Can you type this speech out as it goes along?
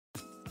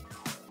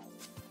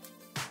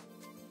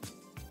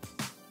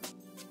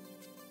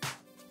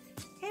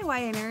Hey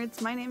YA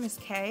nerds, my name is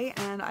Kaye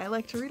and I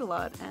like to read a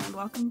lot, and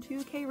welcome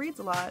to Kaye Reads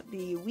a Lot,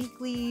 the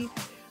weekly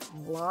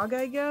vlog,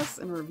 I guess,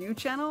 and review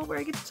channel where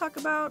I get to talk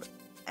about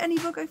any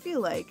book I feel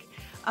like.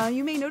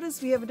 You may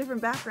notice we have a different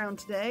background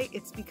today.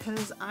 It's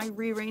because I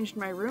rearranged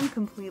my room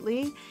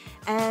completely,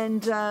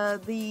 and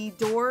the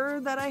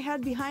door that I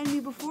had behind me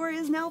before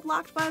is now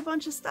blocked by a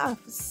bunch of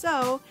stuff.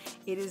 So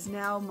it is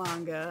now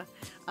manga,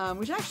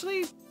 which I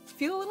actually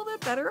feel a little bit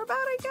better about,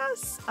 I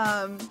guess.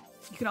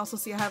 You can also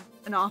see I have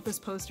an office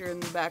poster in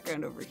the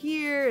background over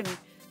here and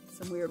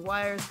some weird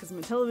wires because my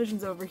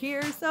television's over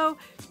here, so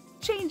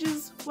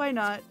changes, why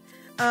not?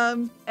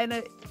 You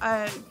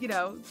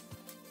know,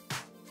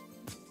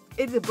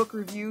 it's a book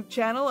review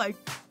channel. I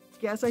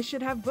guess I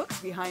should have books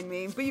behind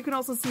me, but you can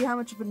also see how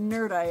much of a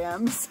nerd I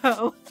am,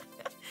 so.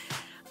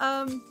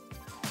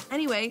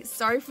 Anyway,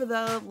 sorry for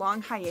the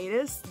long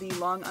hiatus, the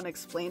long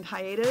unexplained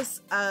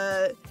hiatus.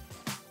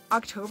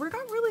 October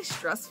got really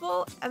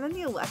stressful, and then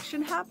the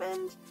election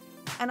happened,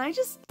 and I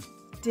just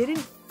didn't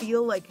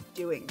feel like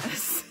doing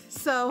this.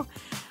 So,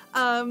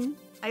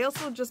 I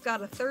also just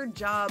got a third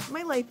job.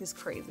 My life is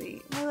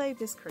crazy. My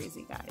life is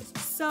crazy, guys.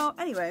 So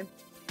anyway,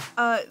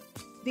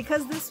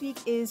 because this week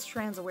is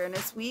Trans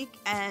Awareness Week,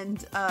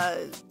 and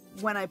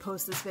when I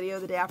post this video,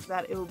 the day after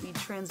that, it will be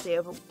Trans Day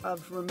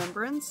of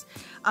Remembrance,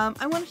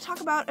 I want to talk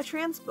about a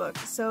trans book.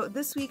 So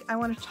this week, I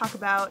want to talk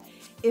about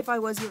If I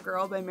Was Your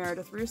Girl by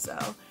Meredith Russo.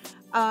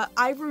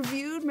 I've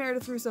reviewed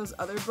Meredith Russo's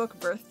other book,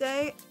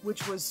 Birthday,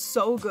 which was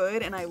so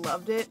good and I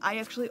loved it. I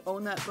actually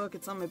own that book.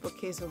 It's on my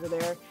bookcase over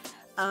there.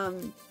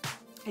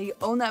 I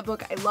own that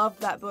book. I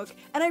loved that book.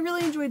 And I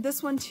really enjoyed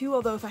this one too,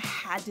 although if I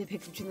had to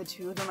pick between the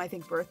two of them, I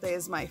think Birthday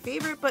is my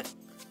favorite, but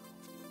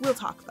we'll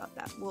talk about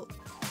that.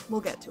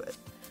 We'll get to it.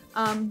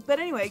 But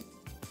anyway,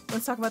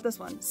 let's talk about this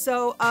one.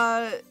 So,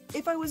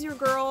 If I Was Your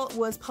Girl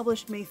was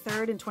published May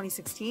 3rd in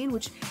 2016,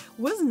 which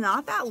was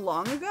not that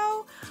long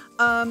ago.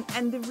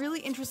 And the really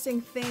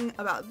interesting thing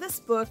about this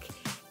book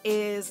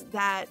is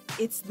that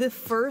it's the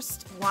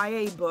first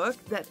YA book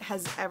that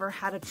has ever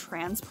had a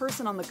trans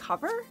person on the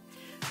cover.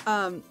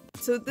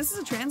 So this is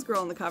a trans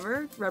girl on the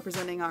cover,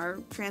 representing our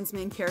trans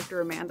main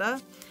character,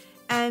 Amanda.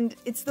 And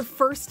it's the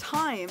first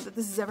time that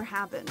this has ever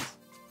happened.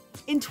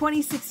 In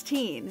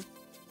 2016.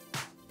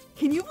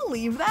 Can you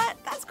believe that?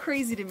 That's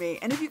crazy to me.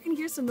 And if you can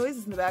hear some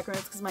noises in the background,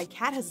 it's because my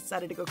cat has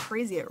decided to go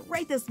crazy at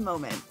right this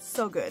moment.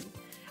 So good.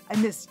 I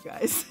missed you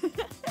guys.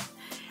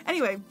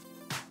 Anyway,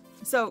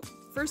 so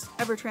first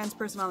ever trans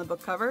person on the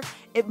book cover.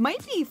 It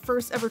might be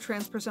first ever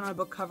trans person on a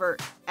book cover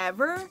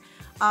ever.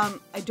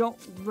 I don't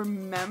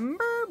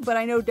remember, but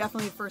I know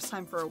definitely first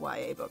time for a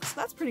YA book. So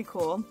that's pretty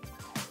cool.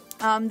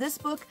 This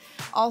book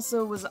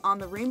also was on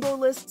the Rainbow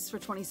lists for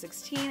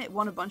 2016. It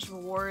won a bunch of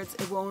awards.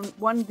 It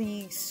won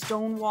the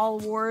Stonewall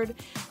Award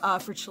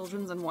for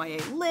Children's and YA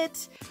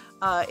Lit.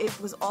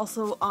 It was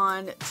also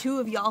on two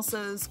of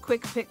YALSA's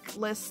quick pick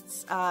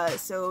lists.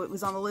 So it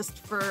was on the list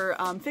for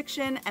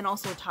fiction and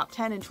also top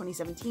 10 in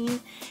 2017.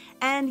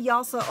 And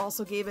YALSA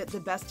also gave it the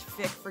best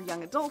fic for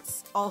young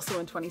adults, also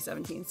in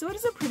 2017. So it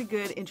is a pretty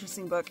good,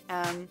 interesting book.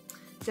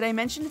 Did I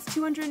mention it's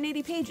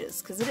 280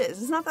 pages? Because it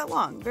is. It's not that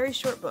long. Very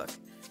short book.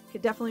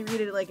 Could definitely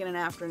read it like in an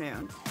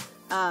afternoon.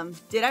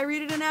 Did I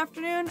read it in an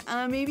afternoon?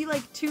 Maybe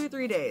like 2 or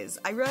 3 days.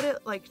 I read it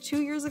like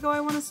 2 years ago,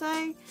 I want to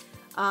say.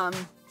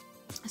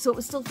 So it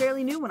was still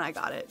fairly new when I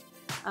got it.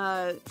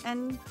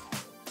 And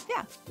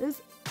yeah, it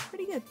was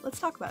pretty good. Let's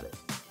talk about it.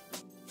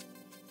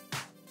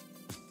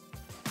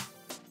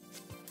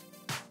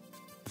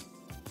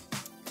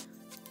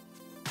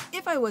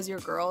 If I Was Your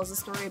Girl is a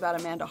story about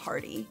Amanda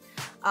Hardy.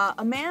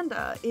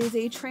 Amanda is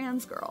a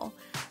trans girl,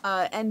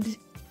 and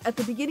at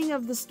the beginning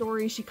of the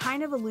story, she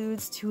kind of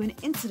alludes to an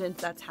incident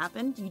that's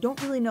happened. You don't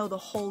really know the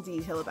whole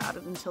detail about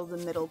it until the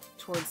middle,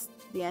 towards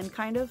the end,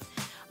 kind of,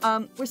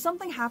 where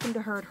something happened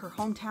to her at her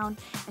hometown,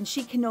 and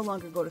she can no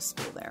longer go to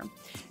school there.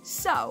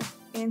 So,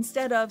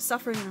 instead of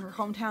suffering in her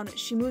hometown,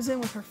 she moves in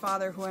with her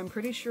father, who I'm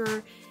pretty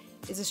sure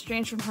is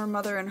estranged from her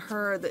mother and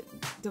her, that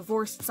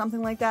divorced,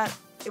 something like that.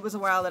 It was a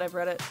while that I've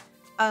read it.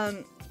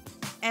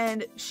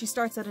 And she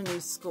starts at a new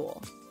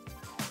school.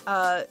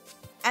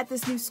 At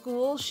this new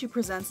school, she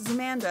presents as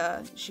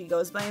Amanda. She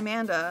goes by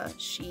Amanda.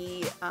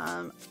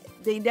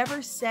 They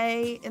never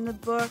say in the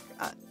book,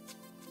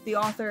 the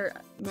author,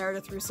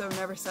 Meredith Russo,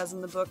 never says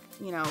in the book,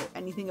 you know,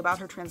 anything about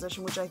her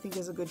transition, which I think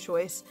is a good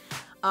choice.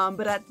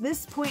 But at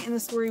this point in the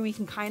story, we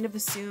can kind of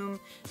assume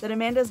that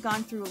Amanda's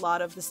gone through a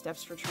lot of the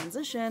steps for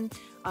transition.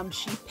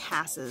 She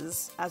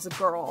passes as a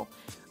girl,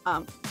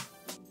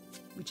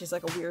 which is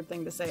like a weird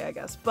thing to say, I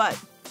guess. But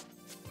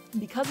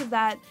because of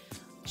that,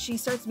 she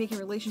starts making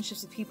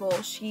relationships with people,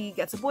 she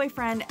gets a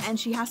boyfriend, and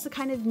she has to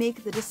kind of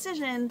make the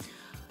decision,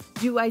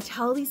 do I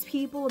tell these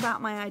people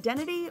about my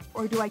identity,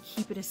 or do I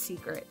keep it a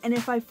secret? And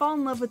if I fall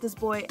in love with this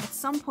boy, at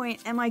some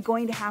point, am I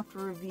going to have to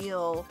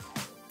reveal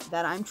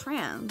that I'm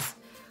trans?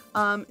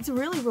 It's a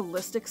really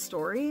realistic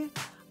story.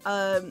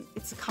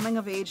 It's a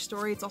coming-of-age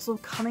story. It's also a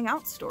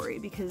coming-out story,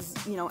 because,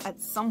 you know,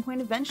 at some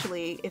point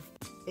eventually,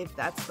 if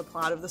that's the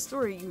plot of the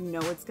story, you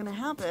know it's gonna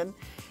happen.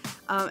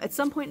 At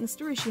some point in the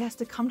story, she has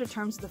to come to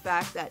terms with the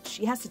fact that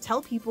she has to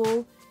tell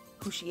people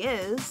who she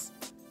is,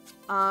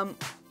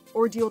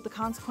 or deal with the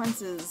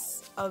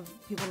consequences of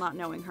people not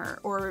knowing her,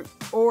 or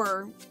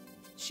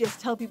she has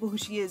to tell people who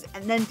she is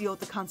and then deal with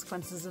the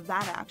consequences of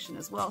that action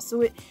as well.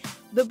 So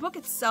the book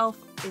itself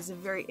is a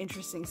very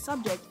interesting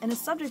subject, and a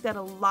subject that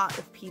a lot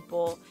of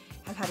people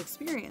have had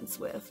experience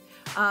with.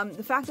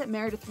 The fact that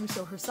Meredith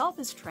Russo herself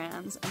is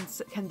trans and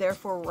can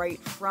therefore write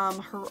from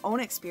her own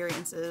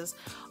experiences,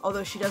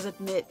 although she does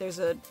admit, there's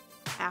a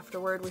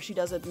afterword where she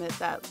does admit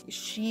that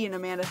she and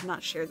Amanda have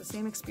not shared the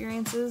same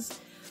experiences,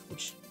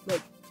 which,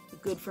 like,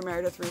 good for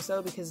Meredith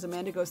Russo, because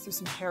Amanda goes through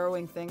some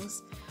harrowing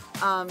things.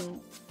 The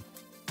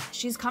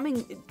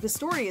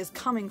story is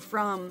coming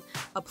from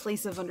a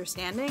place of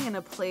understanding and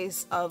a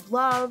place of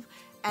love,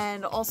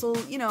 and also,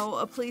 you know,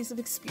 a place of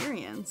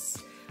experience.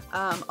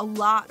 A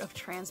lot of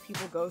trans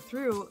people go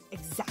through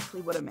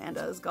exactly what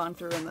Amanda has gone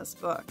through in this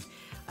book.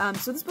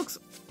 So this book's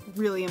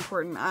really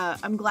important.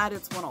 I'm glad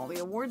it's won all the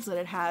awards that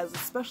it has,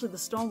 especially the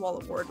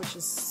Stonewall Award, which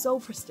is so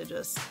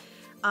prestigious.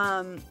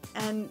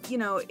 And, you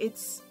know,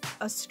 it's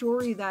a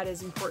story that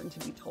is important to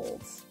be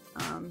told.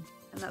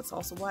 And that's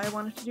also why I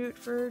wanted to do it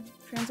for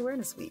Trans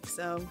Awareness Week.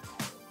 So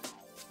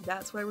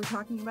that's why we're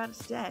talking about it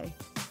today.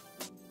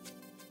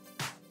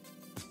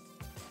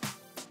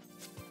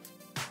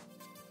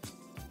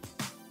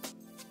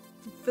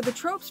 For the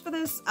tropes for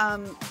this,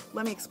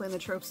 let me explain the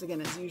tropes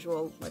again as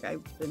usual, like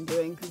I've been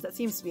doing, because that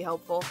seems to be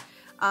helpful.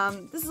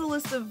 This is a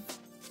list of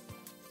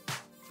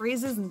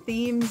phrases and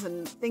themes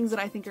and things that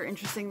I think are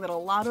interesting that a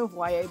lot of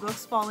YA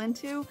books fall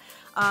into.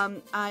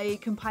 I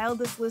compiled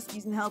this list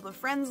using the help of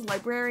friends,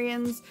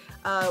 librarians,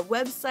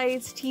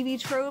 websites, TV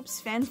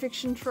tropes,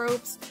 fanfiction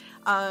tropes,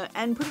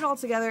 and put it all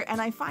together,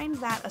 and I find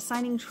that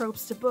assigning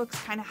tropes to books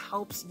kind of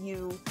helps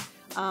you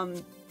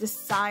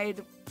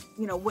decide,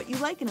 you know, what you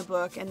like in a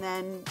book, and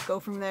then go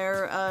from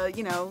there,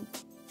 you know,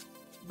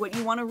 what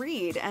you want to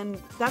read.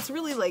 And that's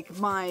really like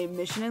my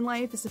mission in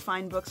life, is to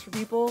find books for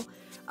people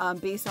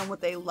based on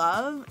what they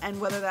love, and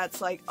whether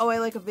that's like, oh, I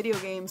like a video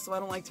game so I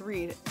don't like to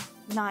read.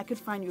 Nah, I could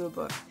find you a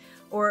book.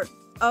 Or,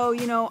 oh,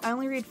 you know, I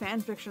only read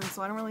fan fiction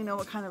so I don't really know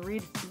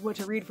what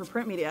to read for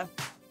print media.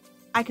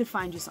 I could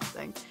find you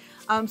something.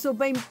 So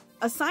by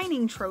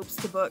assigning tropes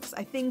to books,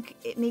 I think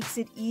it makes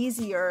it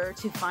easier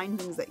to find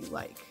things that you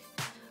like.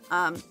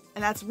 And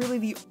that's really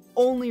the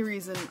only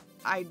reason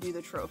I do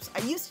the tropes. I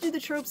used to do the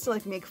tropes to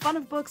like make fun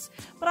of books,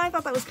 but I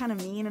thought that was kind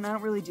of mean, and I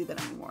don't really do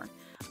that anymore.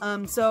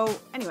 So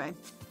anyway,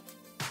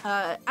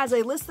 as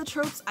I list the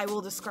tropes, I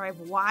will describe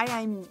why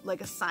I'm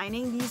like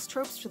assigning these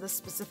tropes to this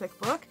specific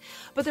book,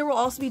 but there will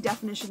also be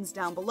definitions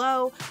down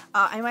below.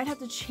 I might have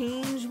to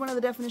change one of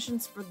the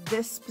definitions for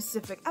this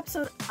specific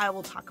episode. I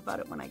will talk about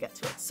it when I get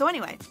to it. So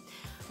anyway,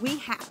 we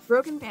have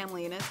broken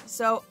family in it.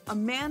 So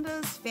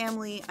Amanda's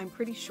family, I'm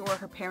pretty sure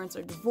her parents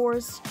are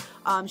divorced.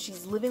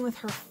 She's living with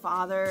her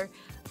father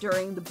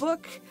during the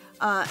book,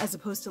 as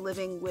opposed to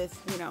living with,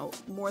 you know,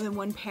 more than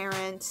one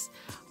parent.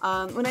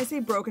 When I say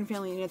broken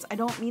family units, I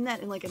don't mean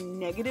that in like a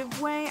negative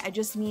way. I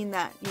just mean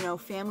that, you know,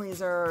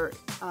 families are,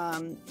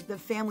 the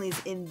families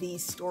in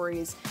these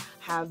stories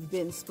have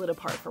been split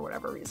apart for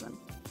whatever reason.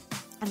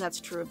 And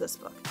that's true of this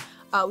book.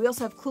 We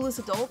also have Clueless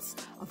Adults.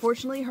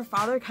 Unfortunately, her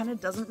father kind of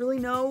doesn't really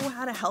know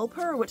how to help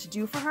her or what to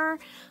do for her,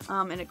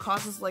 and it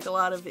causes like a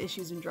lot of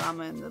issues and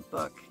drama in the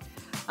book.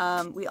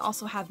 We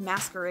also have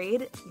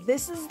Masquerade.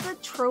 This is the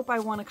trope I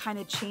want to kind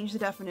of change the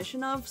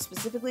definition of,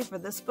 specifically for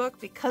this book,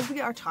 because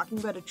we are talking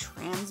about a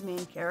trans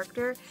main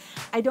character.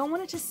 I don't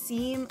want it to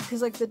seem,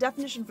 because like the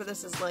definition for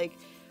this is like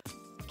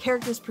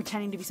characters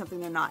pretending to be something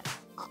they're not.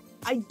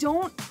 I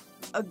don't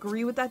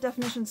agree with that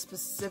definition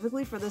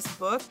specifically for this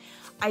book.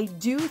 I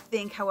do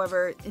think,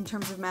 however, in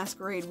terms of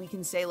Masquerade, we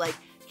can say like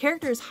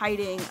characters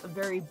hiding a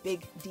very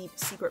big, deep,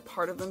 secret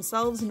part of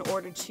themselves in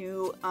order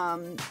to,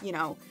 you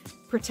know,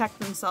 protect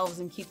themselves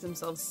and keep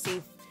themselves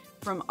safe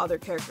from other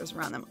characters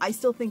around them. I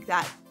still think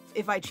that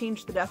if I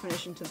change the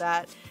definition to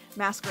that,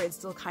 Masquerade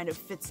still kind of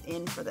fits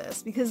in for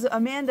this, because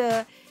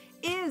Amanda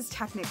is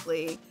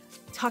technically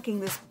tucking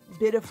this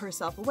bit of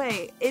herself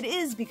away. It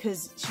is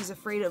because she's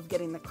afraid of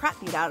getting the crap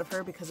beat out of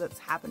her, because it's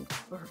happened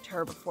to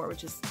her before,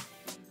 which is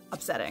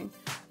upsetting.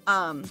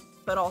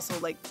 But also,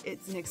 like,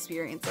 it's an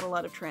experience that a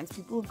lot of trans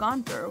people have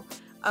gone through.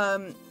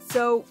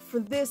 So for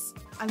this,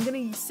 I'm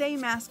gonna say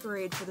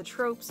Masquerade for the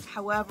tropes.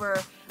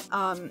 However,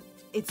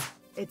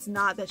 it's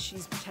not that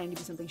she's pretending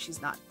to be something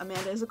she's not.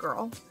 Amanda is a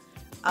girl.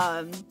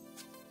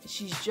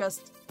 She's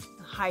just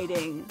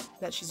hiding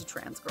that she's a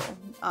trans girl,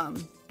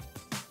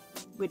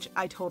 which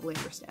I totally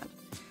understand.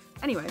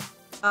 Anyway,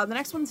 the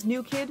next one's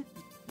New Kid.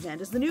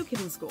 Amanda's the new kid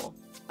in school.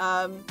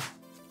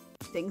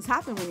 Things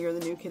happen when you're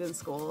the new kid in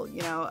school,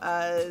 you know.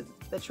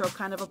 The trope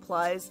kind of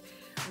applies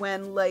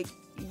when, like,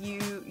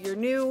 you're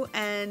new,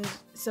 and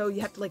so you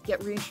have to like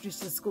get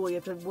reintroduced to school. You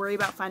have to worry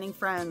about finding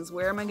friends.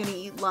 Where am I going to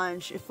eat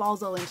lunch? It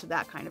falls all into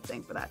that kind of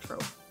thing for that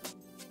trope.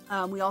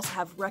 We also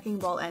have Wrecking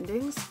Ball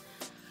endings.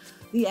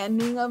 The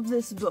ending of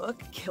this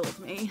book killed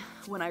me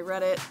when I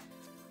read it.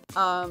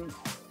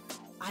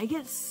 I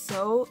get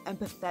so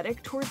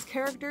empathetic towards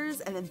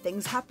characters and then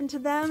things happen to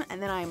them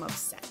and then I'm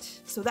upset.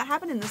 So that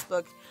happened in this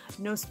book,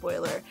 no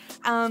spoiler.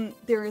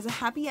 There is a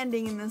happy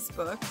ending in this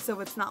book,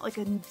 so it's not like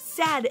a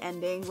sad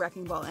ending,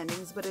 Wrecking Ball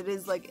endings, but it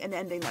is like an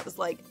ending that was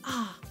like,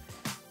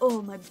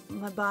 oh,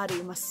 my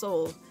body, my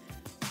soul.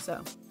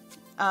 So,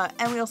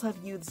 and we also have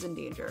youths in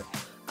danger.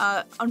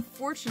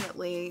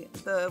 Unfortunately,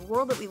 the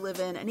world that we live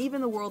in, and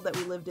even the world that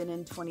we lived in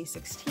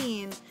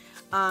 2016,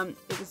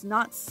 it was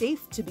not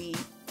safe to be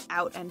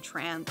out and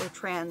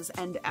trans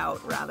and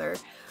out rather,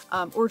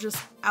 or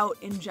just out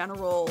in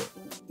general,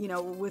 you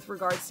know, with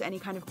regards to any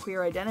kind of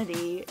queer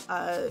identity.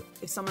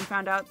 If someone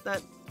found out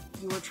that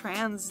you were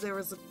trans, there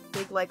was a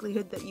big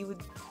likelihood that you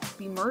would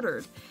be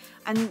murdered.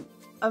 And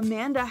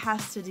Amanda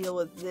has to deal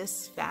with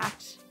this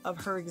fact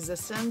of her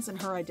existence and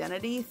her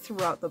identity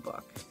throughout the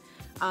book.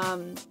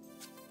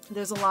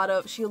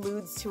 She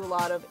alludes to a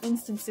lot of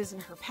instances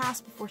in her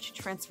past before she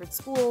transferred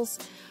schools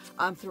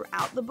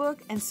throughout the book,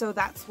 and so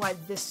that's why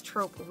this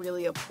trope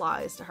really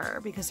applies to her,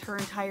 because her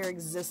entire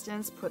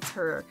existence puts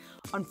her,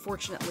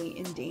 unfortunately,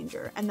 in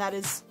danger. And that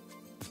is,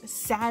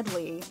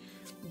 sadly,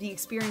 the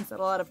experience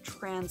that a lot of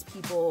trans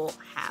people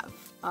have.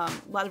 A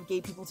lot of gay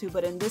people too,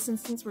 but in this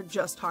instance, we're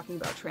just talking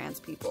about trans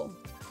people.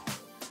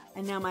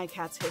 And now my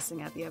cat's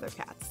hissing at the other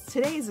cats.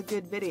 Today is a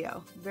good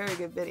video. Very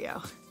good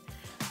video.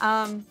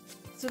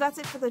 So that's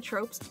it for the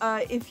tropes.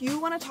 If you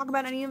want to talk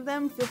about any of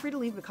them, feel free to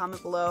leave a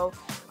comment below.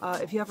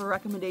 If you have a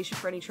recommendation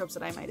for any tropes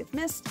that I might have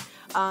missed,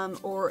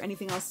 or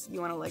anything else you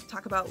want to like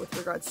talk about with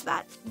regards to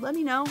that, let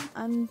me know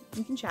and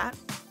we can chat.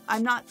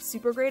 I'm not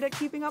super great at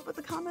keeping up with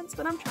the comments,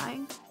 but I'm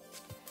trying.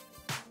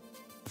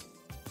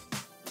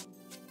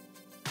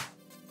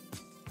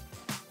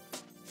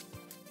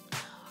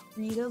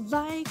 Rita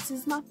likes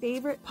is my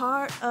favorite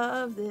part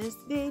of this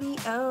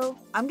video.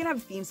 I'm gonna have a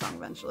theme song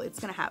eventually. It's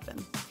gonna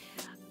happen.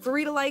 For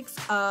Rita Likes,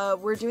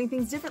 we're doing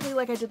things differently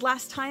like I did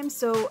last time.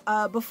 So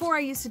before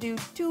I used to do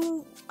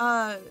 2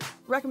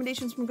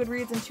 recommendations from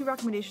Goodreads and 2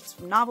 recommendations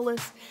from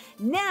novelists.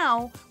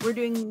 Now we're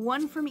doing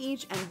 1 from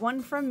each and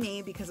 1 from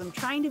me because I'm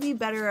trying to be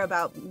better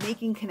about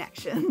making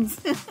connections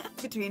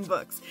between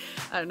books.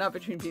 Not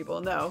between people,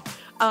 no.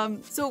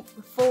 So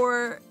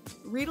for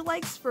Rita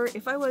Likes, for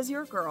If I Was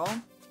Your Girl,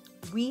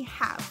 we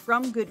have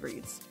from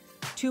Goodreads,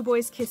 Two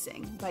Boys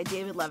Kissing by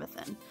David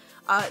Levithan.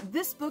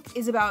 This book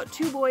is about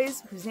 2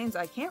 boys whose names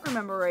I can't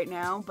remember right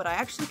now, but I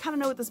actually kind of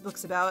know what this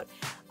book's about,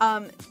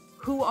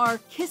 who are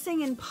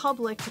kissing in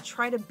public to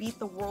try to beat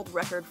the world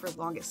record for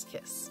longest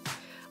kiss.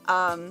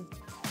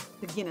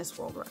 The Guinness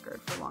World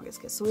Record for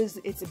longest kiss. So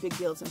it's a big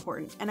deal, it's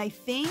important. And I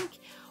think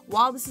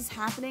while this is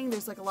happening,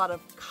 there's like a lot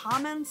of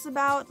comments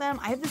about them.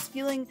 I have this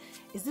feeling,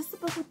 is this the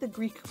book with the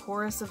Greek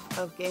chorus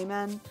of gay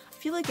men? I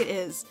feel like it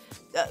is.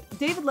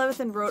 David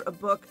Levithan wrote a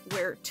book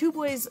where 2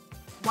 boys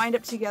wind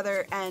up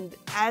together, and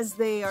as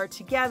they are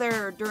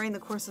together or during the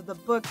course of the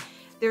book,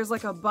 there's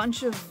like a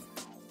bunch of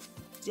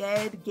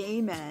dead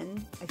gay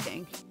men, I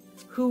think,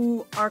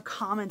 who are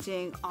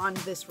commenting on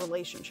this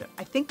relationship.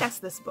 I think that's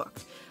this book.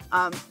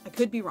 I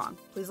could be wrong.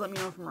 Please let me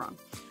know if I'm wrong.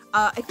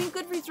 I think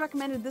Goodreads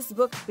recommended this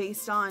book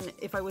based on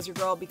If I Was Your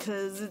Girl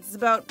because it's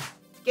about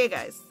gay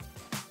guys.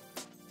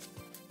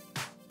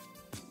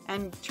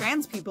 And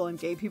trans people and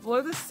gay people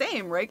are the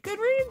same, right,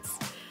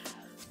 Goodreads?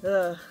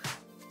 Ugh.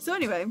 So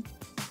anyway,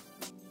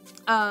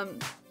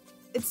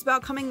 it's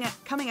about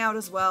coming out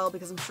as well,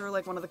 because I'm sure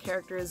like one of the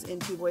characters in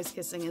Two Boys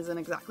Kissing isn't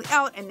exactly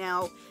out, and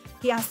now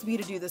he asks me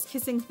to do this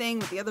kissing thing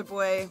with the other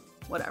boy,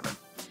 whatever.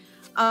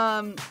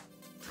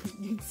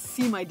 You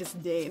see my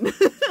disdain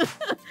for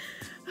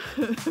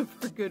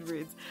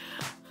Goodreads.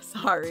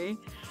 Sorry.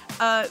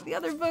 The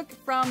other book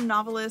from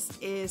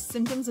novelist is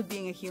Symptoms of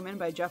Being a Human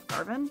by Jeff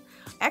Garvin.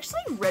 I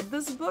actually read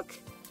this book,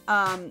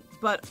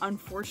 but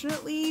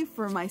unfortunately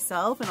for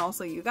myself and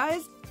also you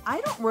guys,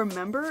 I don't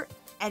remember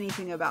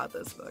anything about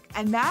this book,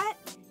 and that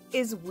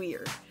is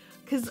weird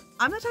because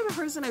I'm the type of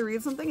person, I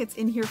read something, it's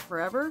in here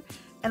forever,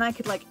 and I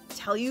could like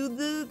tell you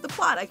the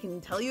plot, I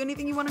can tell you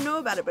anything you want to know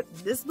about it, but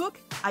this book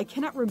I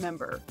cannot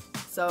remember.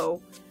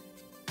 So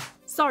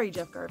sorry,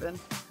 Jeff Garvin.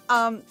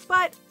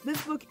 But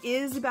this book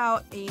is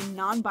about a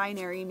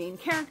non-binary main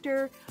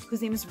character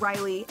whose name is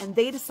Riley, and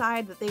they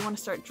decide that they want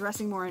to start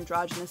dressing more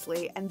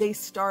androgynously, and they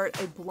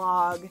start a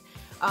blog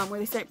where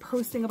they start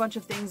posting a bunch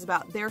of things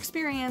about their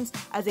experience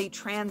as a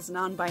trans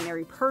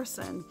non-binary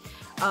person.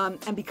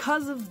 And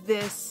because of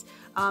this,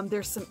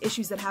 there's some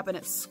issues that happen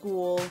at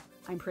school,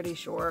 I'm pretty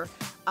sure.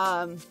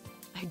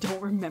 I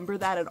don't remember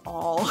that at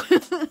all.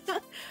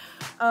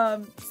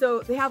 So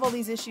they have all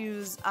these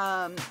issues.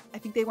 I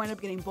think they wind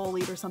up getting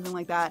bullied or something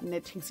like that, and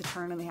it takes a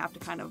turn and they have to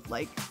kind of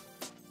like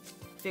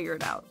figure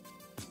it out.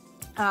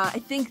 I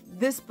think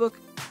this book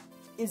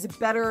is a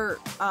better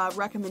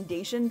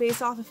recommendation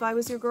based off If I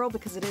Was Your Girl,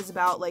 because it is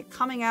about like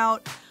coming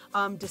out,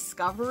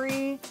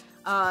 discovery,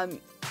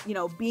 you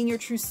know, being your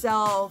true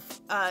self,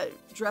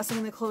 dressing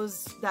in the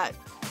clothes that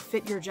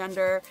fit your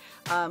gender,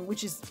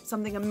 which is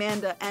something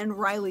Amanda and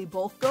Riley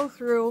both go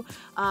through.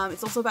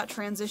 It's also about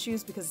trans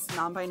issues because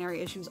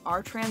non-binary issues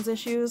are trans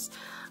issues.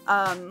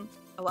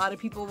 A A lot of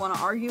people want to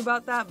argue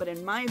about that, but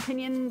in my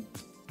opinion,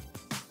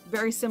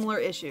 very similar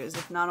issues,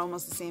 if not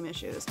almost the same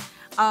issues.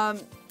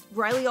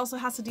 Riley also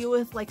has to deal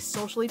with like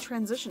socially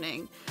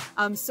transitioning.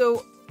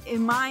 So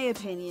in my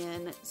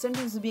opinion,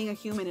 Symptoms of Being a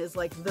Human is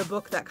like the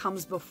book that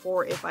comes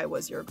before If I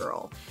Was Your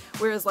Girl.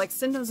 Whereas like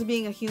Symptoms of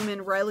Being a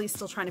Human, Riley's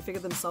still trying to figure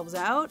themselves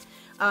out.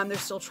 They're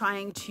still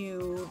trying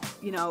to,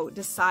 you know,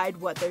 decide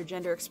what their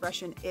gender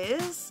expression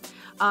is.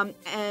 And,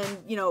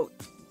 you know,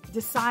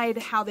 decide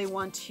how they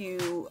want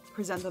to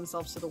present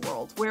themselves to the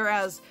world.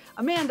 Whereas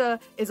Amanda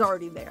is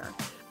already there.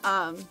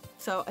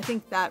 So I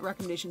think that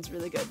recommendation is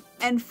really good.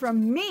 And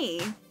from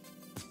me,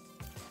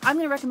 I'm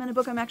going to recommend a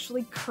book I'm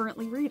actually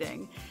currently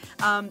reading.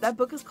 That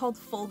book is called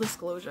Full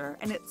Disclosure,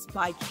 and it's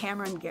by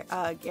Cameron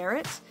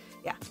Garrett.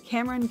 Yeah,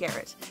 Cameron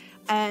Garrett.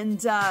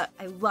 And I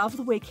love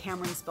the way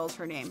Cameron spells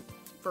her name.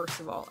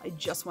 First of all, I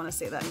just want to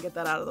say that and get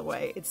that out of the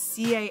way. It's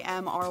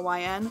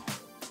C-A-M-R-Y-N.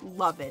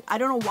 Love it. I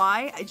don't know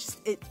why.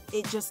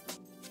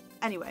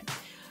 Anyway.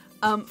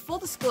 Full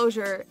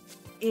Disclosure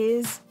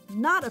is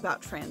not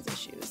about trans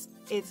issues.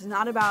 It's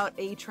not about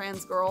a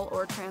trans girl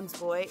or a trans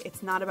boy.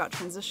 It's not about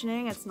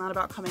transitioning. It's not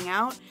about coming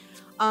out.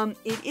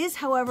 It is,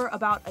 however,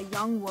 about a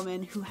young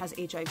woman who has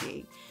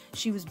HIV.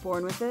 She was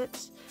born with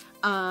it,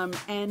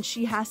 and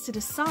she has to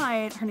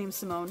decide, her name's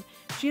Simone,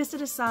 she has to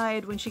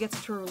decide when she gets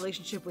into a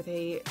relationship with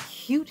a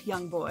cute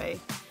young boy,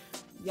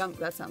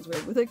 that sounds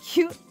weird, with a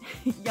cute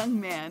young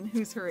man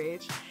who's her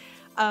age,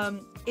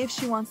 if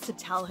she wants to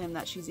tell him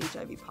that she's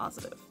HIV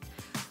positive.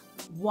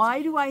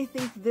 Why do I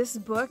think this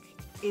book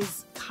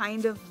is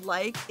kind of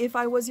like If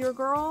I Was Your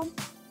Girl?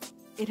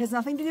 It has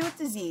nothing to do with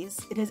disease.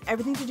 It has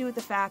everything to do with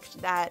the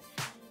fact that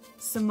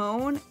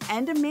Simone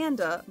and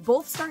Amanda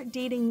both start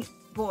dating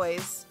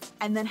boys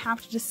and then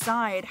have to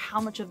decide how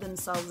much of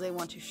themselves they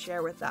want to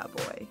share with that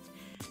boy.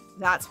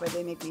 That's why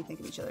they make me think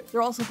of each other.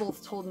 They're also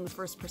both told in the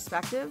first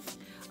perspective,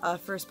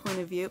 first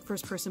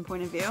person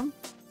point of view.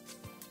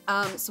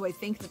 So I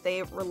think that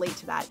they relate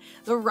to that.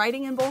 The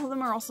writing in both of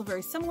them are also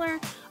very similar.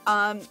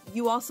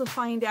 You also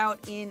find out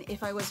in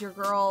If I Was Your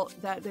Girl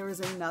that there was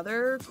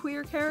another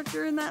queer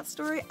character in that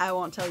story. I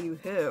won't tell you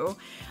who.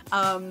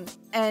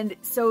 And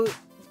so,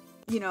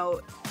 you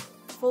know,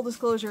 Full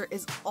Disclosure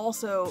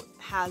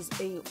has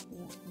a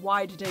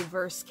wide,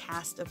 diverse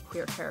cast of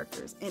queer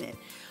characters in it.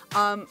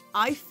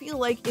 I feel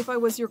like If I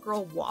Was Your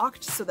Girl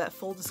walked so that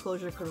Full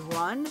Disclosure could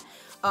run,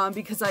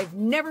 because I've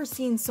never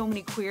seen so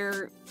many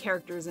queer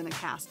characters in a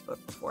cast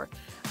book before.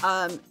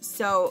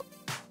 So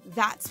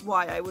that's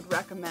why I would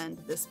recommend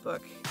this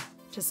book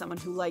to someone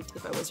who liked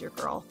If I Was Your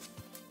Girl.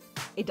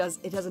 It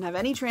doesn't have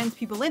any trans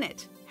people in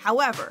it,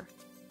 however,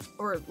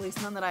 or at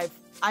least none that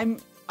I'm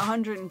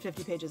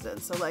 150 pages in,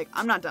 so like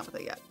I'm not done with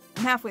it yet.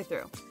 I'm halfway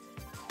through.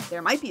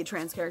 There might be a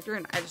trans character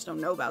and I just don't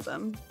know about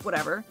them,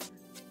 whatever.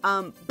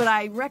 But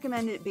I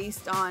recommend it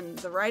based on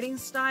the writing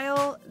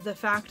style, the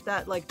fact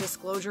that like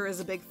disclosure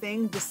is a big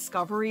thing,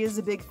 discovery is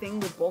a big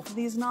thing with both of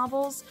these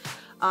novels.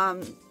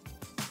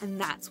 And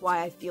that's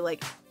why I feel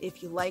like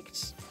if you like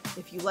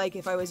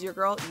If I Was Your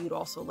Girl, you'd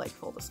also like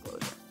Full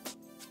Disclosure.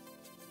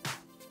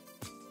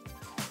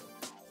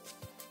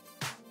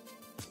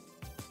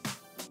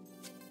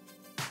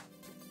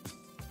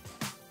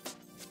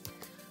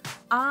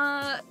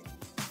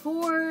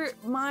 For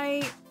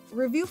my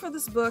review for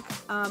this book,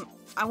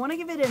 I want to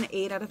give it an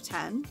 8 out of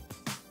 10.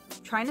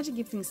 Try not to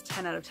give things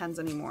 10 out of 10s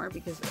anymore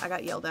because I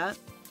got yelled at.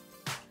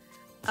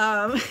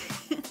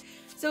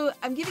 So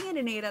I'm giving it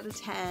an 8 out of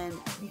 10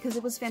 because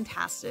it was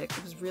fantastic.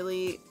 It was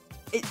really...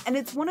 and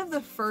it's one of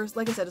the first,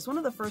 like I said, it's one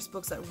of the first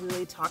books that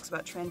really talks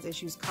about trans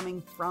issues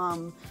coming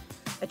from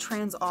a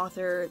trans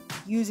author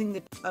using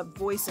the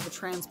voice of a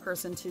trans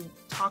person to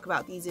talk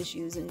about these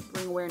issues and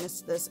bring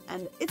awareness to this.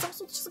 And it's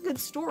also just a good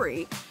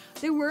story.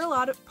 There were a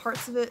lot of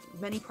parts of it,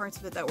 many parts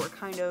of it that were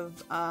kind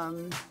of,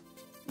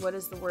 what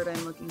is the word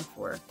I'm looking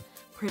for?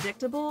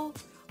 Predictable,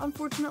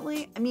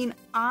 unfortunately. I mean,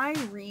 I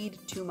read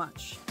too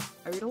much.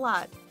 I read a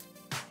lot.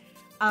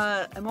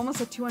 I'm almost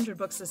at 200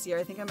 books this year.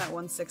 I think I'm at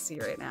 160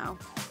 right now.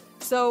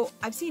 So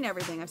I've seen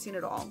everything. I've seen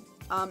it all.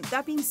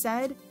 That being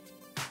said,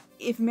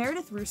 if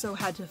Meredith Russo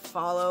had to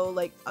follow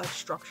like a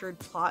structured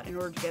plot in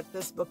order to get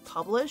this book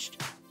published,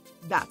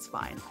 that's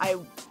fine. I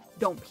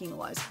don't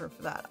penalize her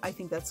for that. I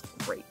think that's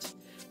great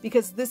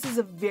because this is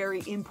a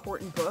very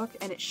important book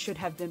and it should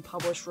have been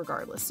published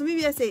regardless. So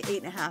maybe I say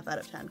 8.5 out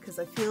of 10 because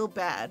I feel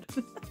bad.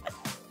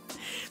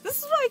 This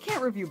is why I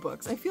can't review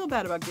books. I feel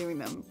bad about giving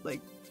them like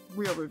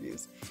real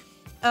reviews.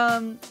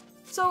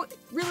 So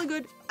really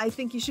good. I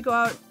think you should go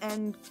out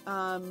and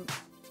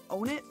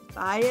own it,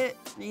 buy it,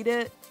 read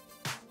it.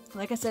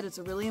 Like I said, it's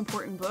a really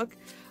important book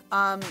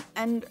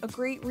and a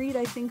great read,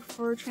 I think,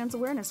 for Trans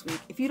Awareness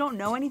Week. If you don't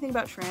know anything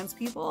about trans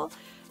people,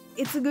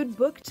 it's a good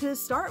book to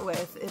start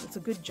with. It's a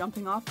good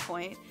jumping off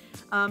point,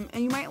 and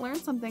you might learn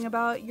something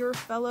about your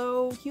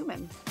fellow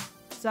human.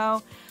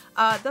 So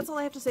that's all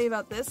I have to say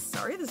about this.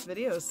 Sorry this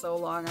video is so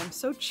long. I'm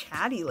so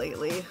chatty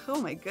lately.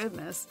 Oh my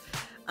goodness.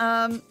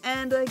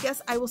 And I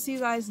guess I will see you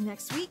guys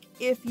next week.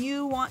 If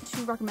you want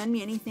to recommend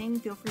me anything,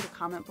 feel free to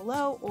comment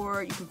below,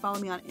 or you can follow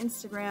me on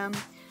Instagram.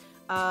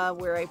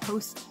 where I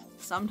post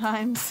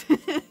sometimes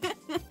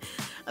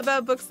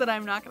about books that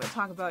I'm not going to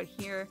talk about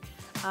here.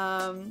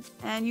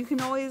 And you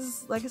can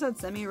always, like I said,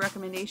 send me a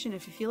recommendation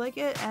if you feel like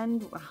it,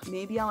 and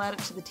maybe I'll add it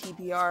to the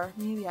TBR,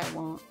 maybe I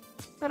won't.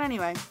 But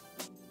anyway,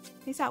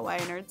 peace out, YA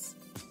nerds.